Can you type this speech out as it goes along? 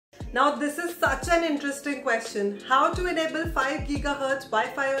Now this is such an interesting question. How to enable 5 GHz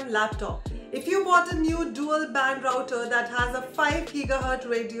Wi-Fi on laptop? If you bought a new dual band router that has a 5 GHz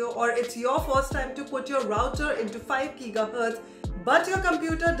radio, or it's your first time to put your router into 5 GHz but your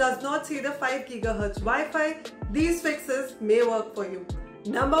computer does not see the 5 GHz Wi-Fi, these fixes may work for you.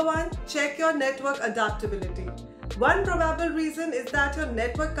 Number 1. Check your network adaptability. One probable reason is that your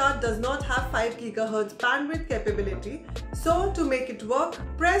network card does not have 5 GHz bandwidth capability. So to make it work,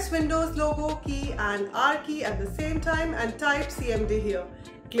 press Windows logo key and R key at the same time and type CMD here.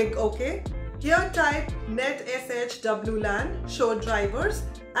 Click OK. Here type netshwlan, show drivers,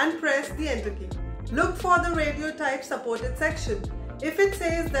 and press the enter key. Look for the radio type supported section. If it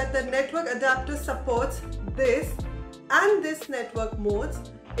says that the network adapter supports this and this network modes,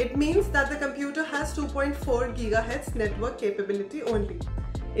 it means that the computer has 2.4 GHz network capability only.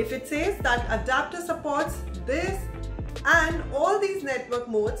 If it says that adapter supports this and all these network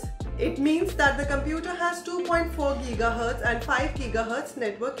modes, it means that the computer has 2.4 GHz and 5 GHz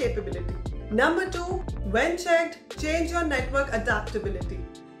network capability. Number 2. When checked, change your network adaptability.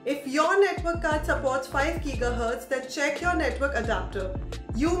 If your network card supports 5 GHz, then check your network adapter.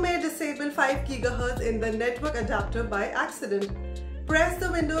 You may disable 5 GHz in the network adapter by accident. Press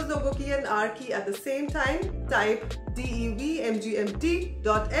the Windows logo key and R key at the same time, type devmgmt.msc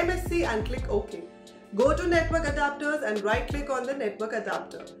and click OK. Go to Network Adapters and right click on the network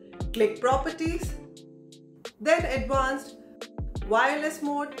adapter. Click Properties, then Advanced, Wireless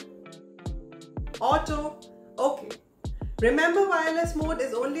Mode, Auto, OK. Remember, wireless mode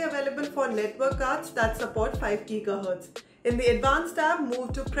is only available for network cards that support 5 GHz. In the Advanced tab,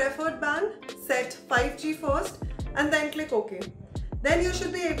 move to Preferred Band, set 5G first and then click OK. Then you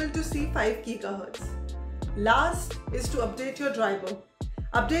should be able to see 5 GHz. Last is to update your driver.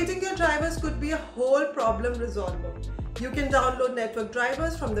 Updating your drivers could be a whole problem resolver. You can download network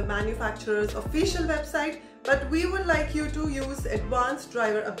drivers from the manufacturer's official website, but we would like you to use Advanced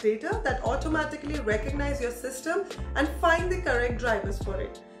Driver Updater that automatically recognize your system and find the correct drivers for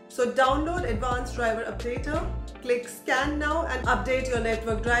it. So download Advanced Driver Updater, click Scan Now and update your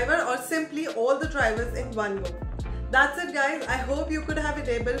network driver or simply all the drivers in one go. That's it guys. I hope you could have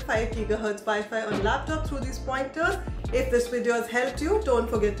enabled 5 GHz Wi-Fi on laptop through these pointers. If this video has helped you, don't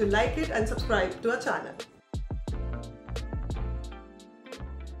forget to like it and subscribe to our channel.